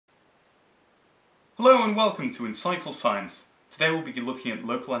Hello and welcome to Insightful Science. Today we'll be looking at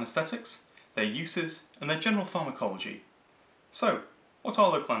local anaesthetics, their uses, and their general pharmacology. So, what are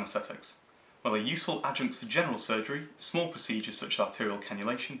local anaesthetics? Well, they're useful adjuncts for general surgery, small procedures such as arterial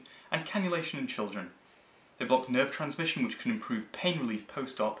cannulation, and cannulation in children. They block nerve transmission, which can improve pain relief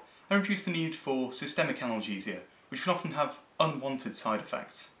post-op, and reduce the need for systemic analgesia, which can often have unwanted side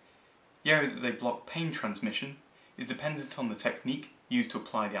effects. The area that they block pain transmission is dependent on the technique used to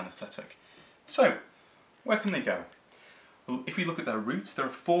apply the anaesthetic. So, where can they go? Well, if we look at their routes, there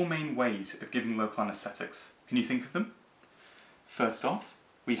are four main ways of giving local anaesthetics. Can you think of them? First off,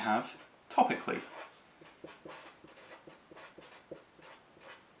 we have topically.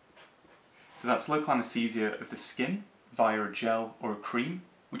 So that's local anaesthesia of the skin via a gel or a cream,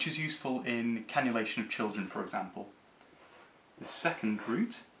 which is useful in cannulation of children, for example. The second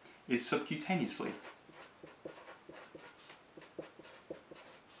route is subcutaneously.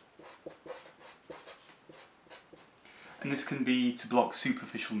 And this can be to block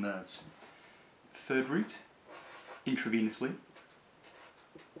superficial nerves. Third route, intravenously.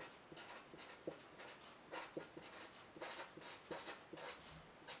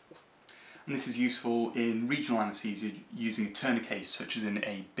 And this is useful in regional anaesthesia using a tourniquet, such as in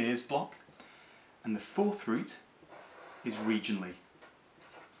a Beers block. And the fourth route is regionally.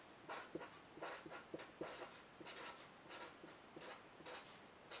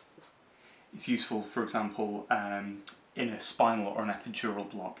 It's useful, for example, in a spinal or an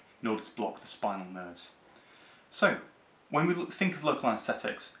epidural block in order to block the spinal nerves. So, when we think of local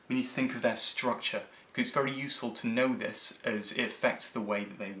anaesthetics, we need to think of their structure, because it's very useful to know this as it affects the way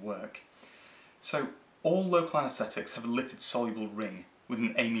that they work. So, all local anaesthetics have a lipid-soluble ring with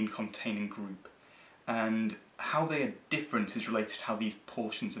an amine-containing group, and how they are different is related to how these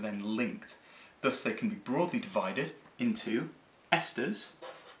portions are then linked. Thus, they can be broadly divided into esters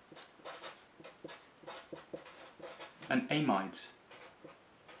and amides.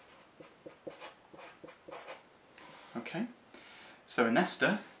 Okay, so an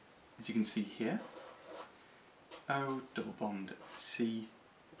ester, as you can see here, O double bond C,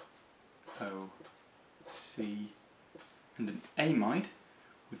 O, C, and an amide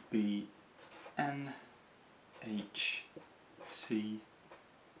would be N, H, C,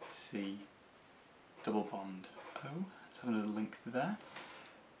 C, double bond O. Let's have another link there.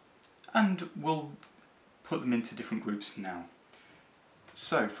 And we'll put them into different groups now.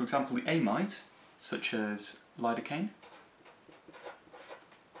 So, for example, the amides, such as lidocaine,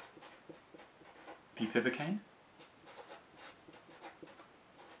 bupivacaine,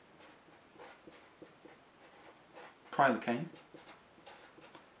 prilocaine,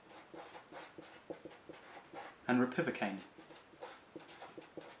 and ropivacaine.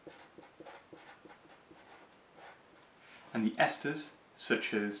 And the esters,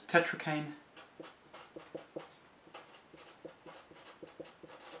 such as tetracaine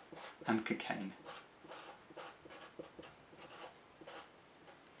and cocaine.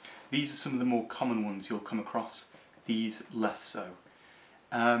 These are some of the more common ones you'll come across, these less so.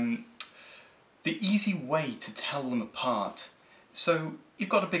 The easy way to tell them apart. So you've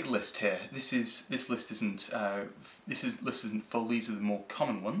got a big list here. This list isn't full. These are the more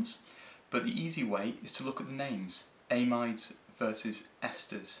common ones. But the easy way is to look at the names: amides versus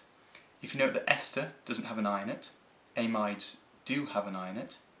esters. If you note that ester doesn't have an I in it, amides do have an I in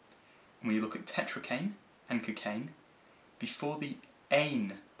it. And when you look at tetracaine and cocaine, before the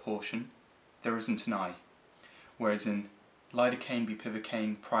ane portion, there isn't an I. Whereas in lidocaine,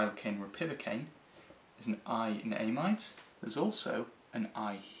 bupivacaine, prilocaine, ropivacaine, there's an I in amides. There's also an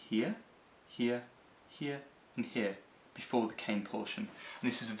I here, here, here, and here, before the caine portion.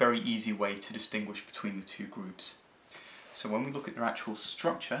 And this is a very easy way to distinguish between the two groups. So when we look at their actual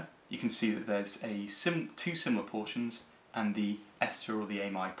structure, you can see that there's two similar portions and the ester or the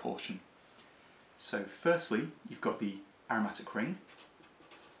amide portion. So firstly, you've got the aromatic ring.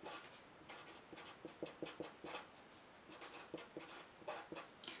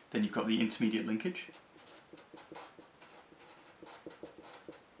 Then you've got the intermediate linkage.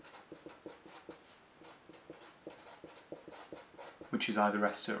 Which is either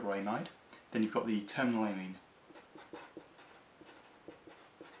ester or amide. Then you've got the terminal amine.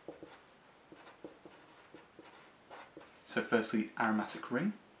 So firstly, aromatic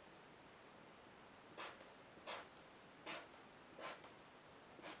ring.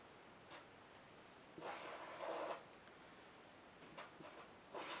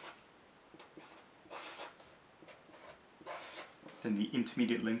 Then the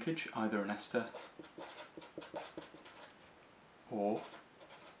intermediate linkage, either an ester or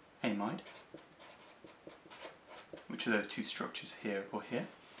amide, which are those two structures here or here.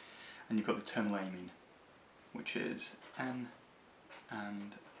 and you've got the terminal amine, which is N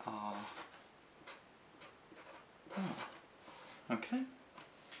and R. Oh. Okay.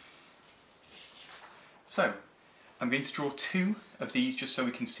 So, I'm going to draw two of these just so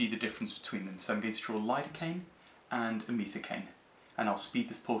we can see the difference between them. So I'm going to draw lidocaine and amethicane, and I'll speed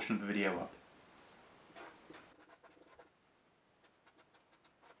this portion of the video up.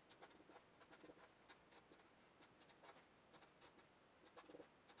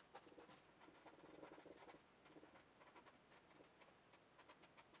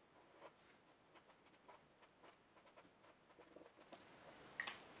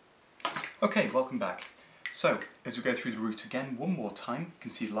 Okay, welcome back. So, as we go through the route again one more time, you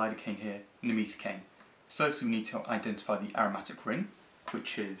can see lidocaine here and amethicane. Firstly, we need to identify the aromatic ring,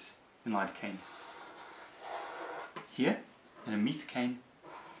 which is in lidocaine here, and amethicane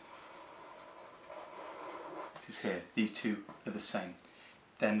is here. These two are the same.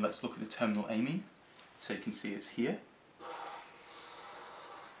 Then let's look at the terminal amine. So you can see it's here,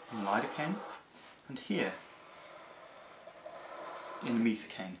 in lidocaine, and here, in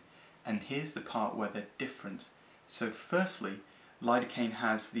amethicane. And here's the part where they're different. So firstly, lidocaine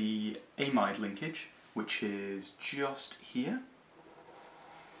has the amide linkage, which is just here.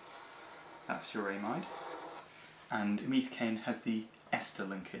 That's your amide. And amethicane has the ester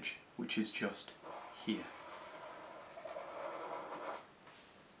linkage, which is just here.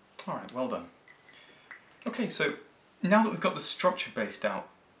 Alright, well done. Okay, so now that we've got the structure based out,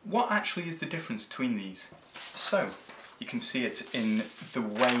 what actually is the difference between these? So, you can see it in the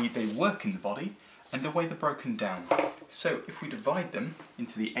way they work in the body and the way they're broken down. So if we divide them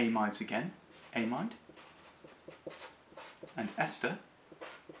into the amides again, amide and ester.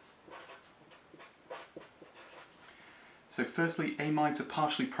 So firstly, amides are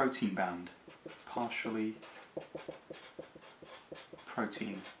partially protein bound. Partially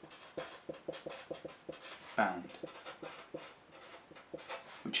protein bound,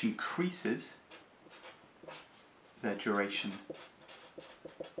 which increases their duration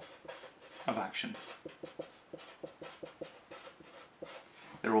of action.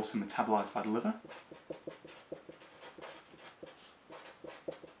 They're also metabolized by the liver.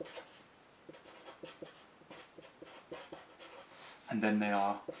 And then they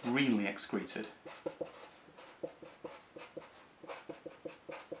are renally excreted.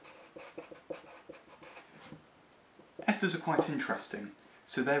 Esters are quite interesting.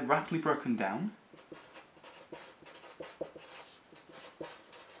 So they're rapidly broken down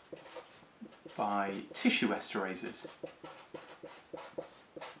by tissue esterases.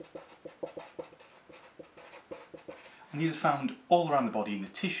 And these are found all around the body, in the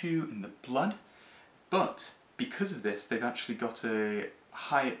tissue, in the blood, but because of this they've actually got a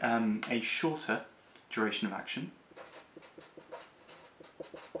shorter duration of action.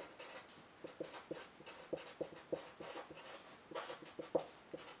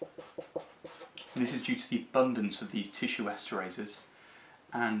 And this is due to the abundance of these tissue esterases.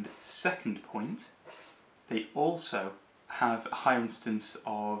 And second point, they also have a higher instance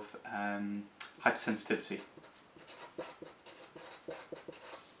of hypersensitivity.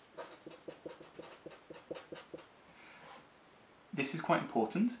 This is quite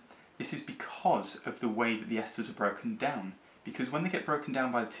important. This is because of the way that the esters are broken down. Because when they get broken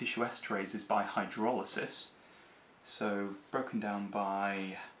down by the tissue esterases by hydrolysis, so broken down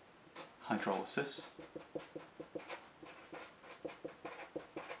by hydrolysis,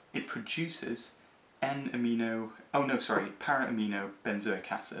 it produces para-amino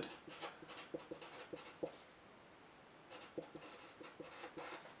benzoic acid.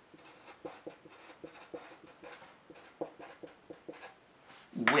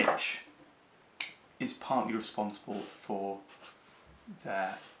 Which is partly responsible for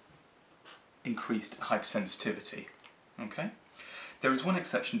their increased hypersensitivity. Okay? There is one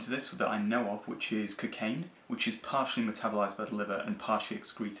exception to this that I know of, which is cocaine, which is partially metabolized by the liver and partially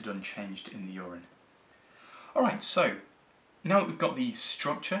excreted unchanged in the urine. Alright, so now that we've got the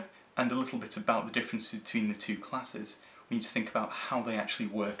structure and a little bit about the difference between the two classes, we need to think about how they actually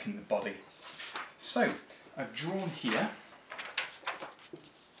work in the body. So, I've drawn here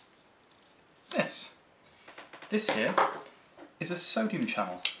this. This here is a sodium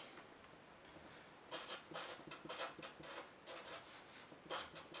channel.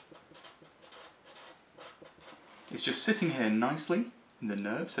 It's just sitting here nicely in the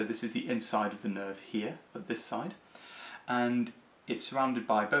nerve, so this is the inside of the nerve here, at this side, and it's surrounded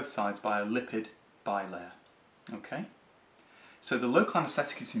by both sides by a lipid bilayer. Okay? So the local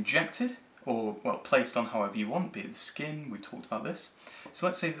anaesthetic is injected, or well, placed on however you want, be it the skin, we talked about this. So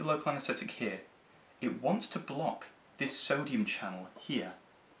let's say the local anaesthetic here, it wants to block this sodium channel here.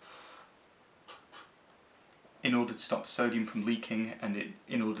 in order to stop sodium from leaking and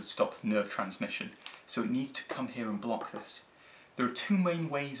in order to stop nerve transmission. So it needs to come here and block this. There are two main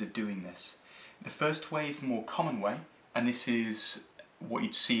ways of doing this. The first way is the more common way, and this is what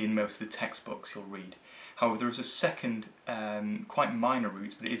you'd see in most of the textbooks you'll read. However, there is a second, quite minor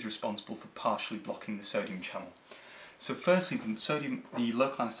route, but it is responsible for partially blocking the sodium channel. So firstly, the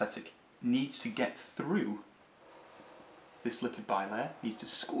local anaesthetic needs to get through this lipid bilayer, needs to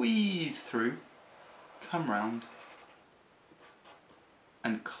squeeze through, come round,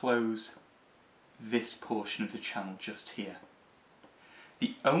 and close this portion of the channel just here.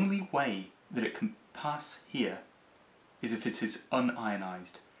 The only way that it can pass here is if it is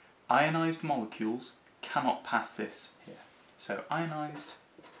unionized. Ionized molecules cannot pass this here. So ionized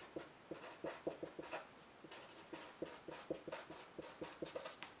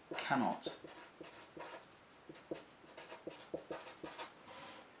cannot.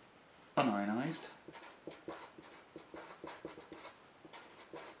 Unionized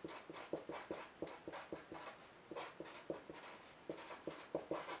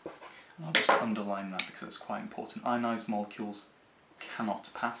and I'll just underline that because it's quite important. Ionized molecules cannot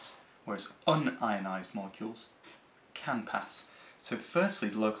pass, whereas unionized molecules can pass. So firstly,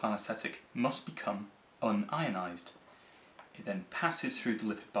 the local anaesthetic must become unionized. It then passes through the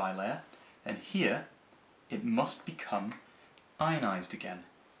lipid bilayer, and here it must become ionized again.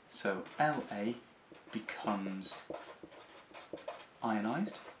 So La becomes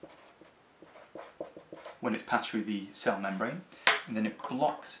ionized when it's passed through the cell membrane, and then it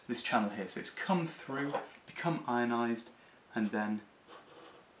blocks this channel here. So it's come through, become ionized, and then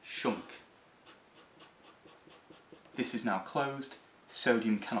shrunk. This is now closed,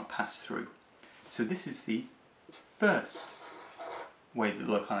 sodium cannot pass through. So this is the first way that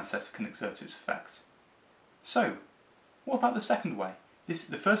the local anaesthetic can exert its effects. So, what about the second way?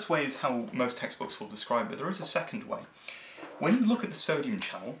 The first way is how most textbooks will describe it. There is a second way. When you look at the sodium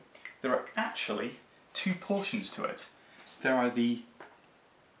channel, there are actually two portions to it. There are the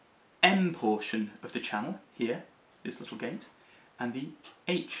N portion of the channel, here, this little gate, and the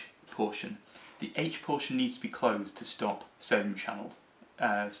H portion. The H portion needs to be closed to stop sodium sodium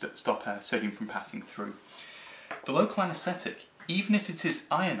from passing through. The local anaesthetic, even if it is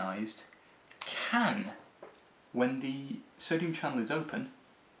ionized, can, when the sodium channel is open,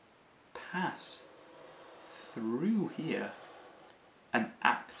 pass through here and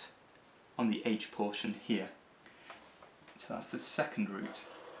act on the H portion here. So that's the second route.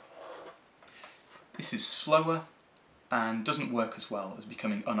 This is slower and doesn't work as well as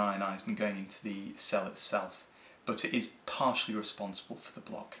becoming unionized and going into the cell itself, but it is partially responsible for the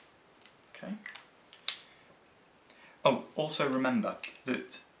block. Okay. Oh, also remember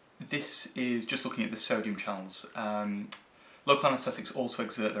that this is just looking at the sodium channels. Local anaesthetics also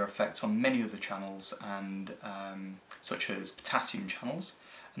exert their effects on many other channels, and such as potassium channels,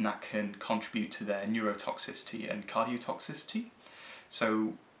 and that can contribute to their neurotoxicity and cardiotoxicity.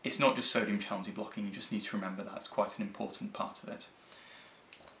 So it's not just sodium channels you're blocking, you just need to remember that's quite an important part of it.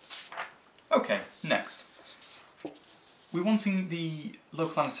 Okay, next. We're wanting the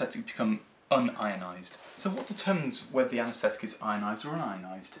local anaesthetic to become unionized. So what determines whether the anaesthetic is ionized or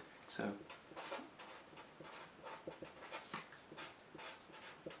unionized? So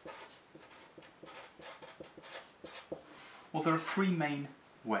well, there are three main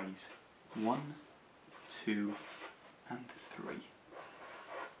ways. 1, 2, and 3.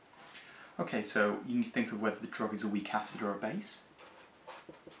 Okay, so you need to think of whether the drug is a weak acid or a base.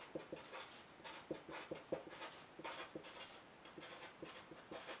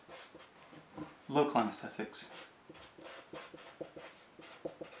 Local anaesthetics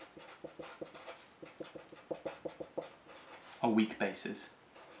are weak bases.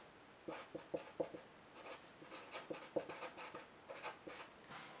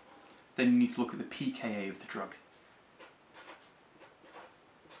 Then you need to look at the pKa of the drug.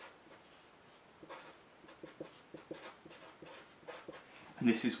 And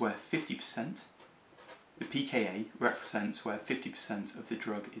this is where 50%, the pKa represents where 50% of the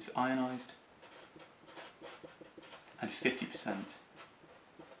drug is ionized and 50%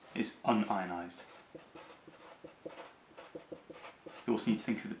 is unionized. You also need to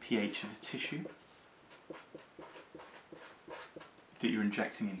think of the pH of the tissue that you're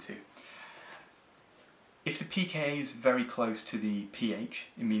injecting into. If the pKa is very close to the pH,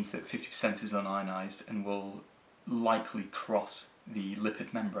 it means that 50% is unionized and will likely cross the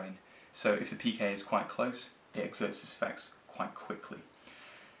lipid membrane. So if the pKa is quite close, it exerts its effects quite quickly.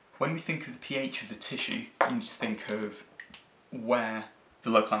 When we think of the pH of the tissue, you need to think of where the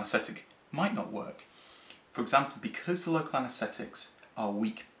local anaesthetic might not work. For example, because the local anaesthetics are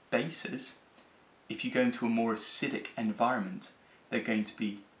weak bases, if you go into a more acidic environment, they're going to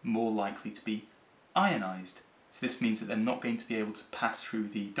be more likely to be ionized. So this means that they're not going to be able to pass through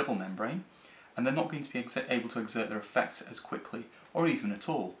the double membrane, and they're not going to be able to exert their effects as quickly or even at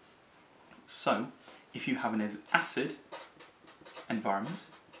all. So if you have an acid environment,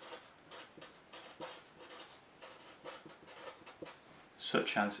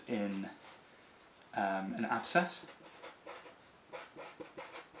 such as in an abscess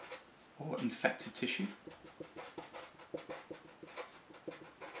or infected tissue,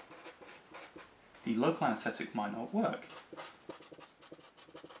 the local anaesthetic might not work.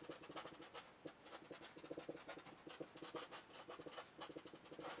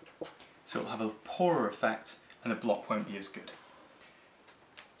 So it'll have a poorer effect and the block won't be as good.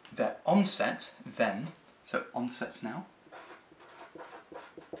 Their onset then, so onsets now,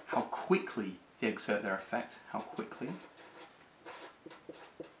 how quickly they exert their effect, how quickly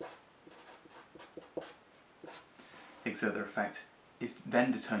they exert their effect is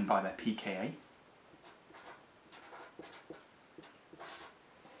then determined by their pKa.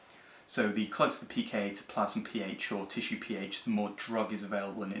 So the closer the pKa to plasma pH or tissue pH, the more drug is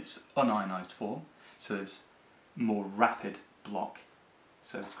available in its unionized form, so there's more rapid block.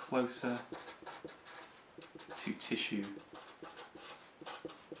 So closer to tissue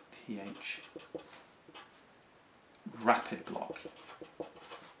pH, rapid block.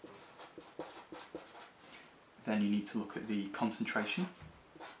 Then you need to look at the concentration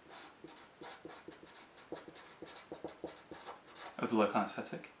of the local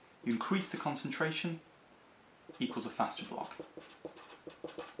anaesthetic. You increase the concentration equals a faster block.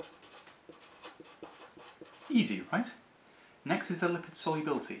 Easy, right? Next is the lipid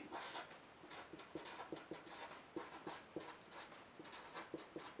solubility.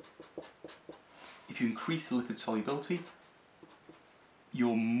 If you increase the lipid solubility,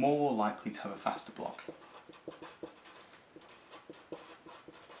 you're more likely to have a faster block.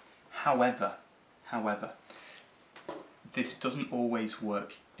 However, this doesn't always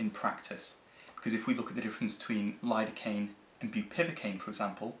work in practice, because if we look at the difference between lidocaine and bupivacaine, for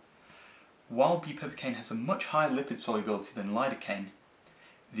example, while bupivacaine has a much higher lipid solubility than lidocaine,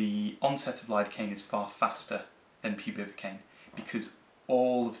 the onset of lidocaine is far faster than bupivacaine, because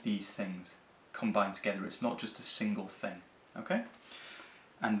all of these things combine together. It's not just a single thing, okay?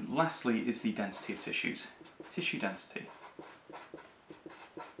 And lastly is the density of tissues. Tissue density.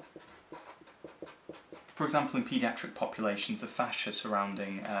 For example, in paediatric populations, the fascia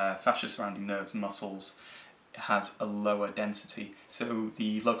surrounding nerves and muscles has a lower density, so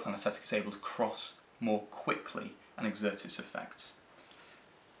the local anaesthetic is able to cross more quickly and exert its effects.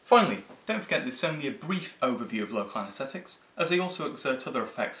 Finally, don't forget this is only a brief overview of local anaesthetics, as they also exert other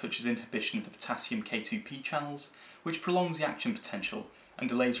effects such as inhibition of the potassium K2P channels, which prolongs the action potential and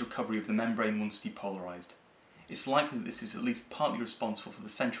delays recovery of the membrane once depolarised. It's likely that this is at least partly responsible for the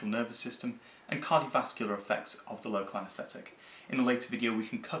central nervous system and cardiovascular effects of the local anaesthetic. In a later video we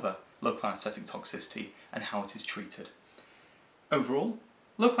can cover local anaesthetic toxicity and how it is treated. Overall,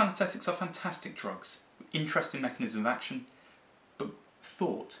 local anaesthetics are fantastic drugs with interesting mechanism of action, but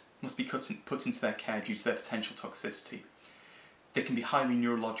thought must be put into their care due to their potential toxicity. They can be highly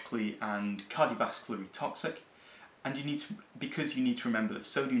neurologically and cardiovascularly toxic, and because you need to remember that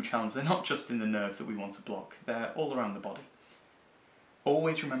sodium channels, they're not just in the nerves that we want to block, they're all around the body.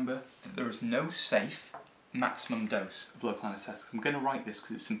 Always remember that there is no safe maximum dose of local anaesthetic. I'm going to write this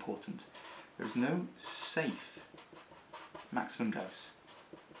because it's important. There is no safe maximum dose.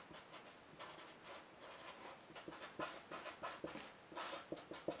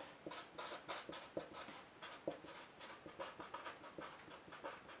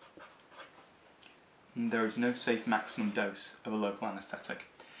 There is no safe maximum dose of a local anaesthetic.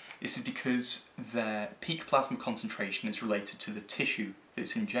 This is because their peak plasma concentration is related to the tissue that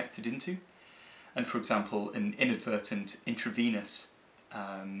it's injected into, and for example, an inadvertent intravenous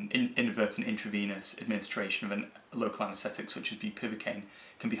administration of a local anaesthetic such as bupivacaine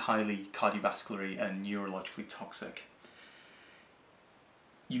can be highly cardiovascularly and neurologically toxic.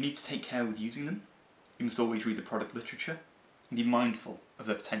 You need to take care with using them. You must always read the product literature and be mindful of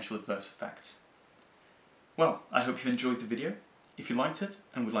their potential adverse effects. Well, I hope you've enjoyed the video. If you liked it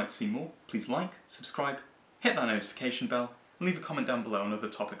and would like to see more, please like, subscribe, hit that notification bell, and leave a comment down below on other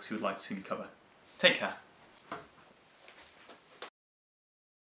topics you would like to see me cover. Take care.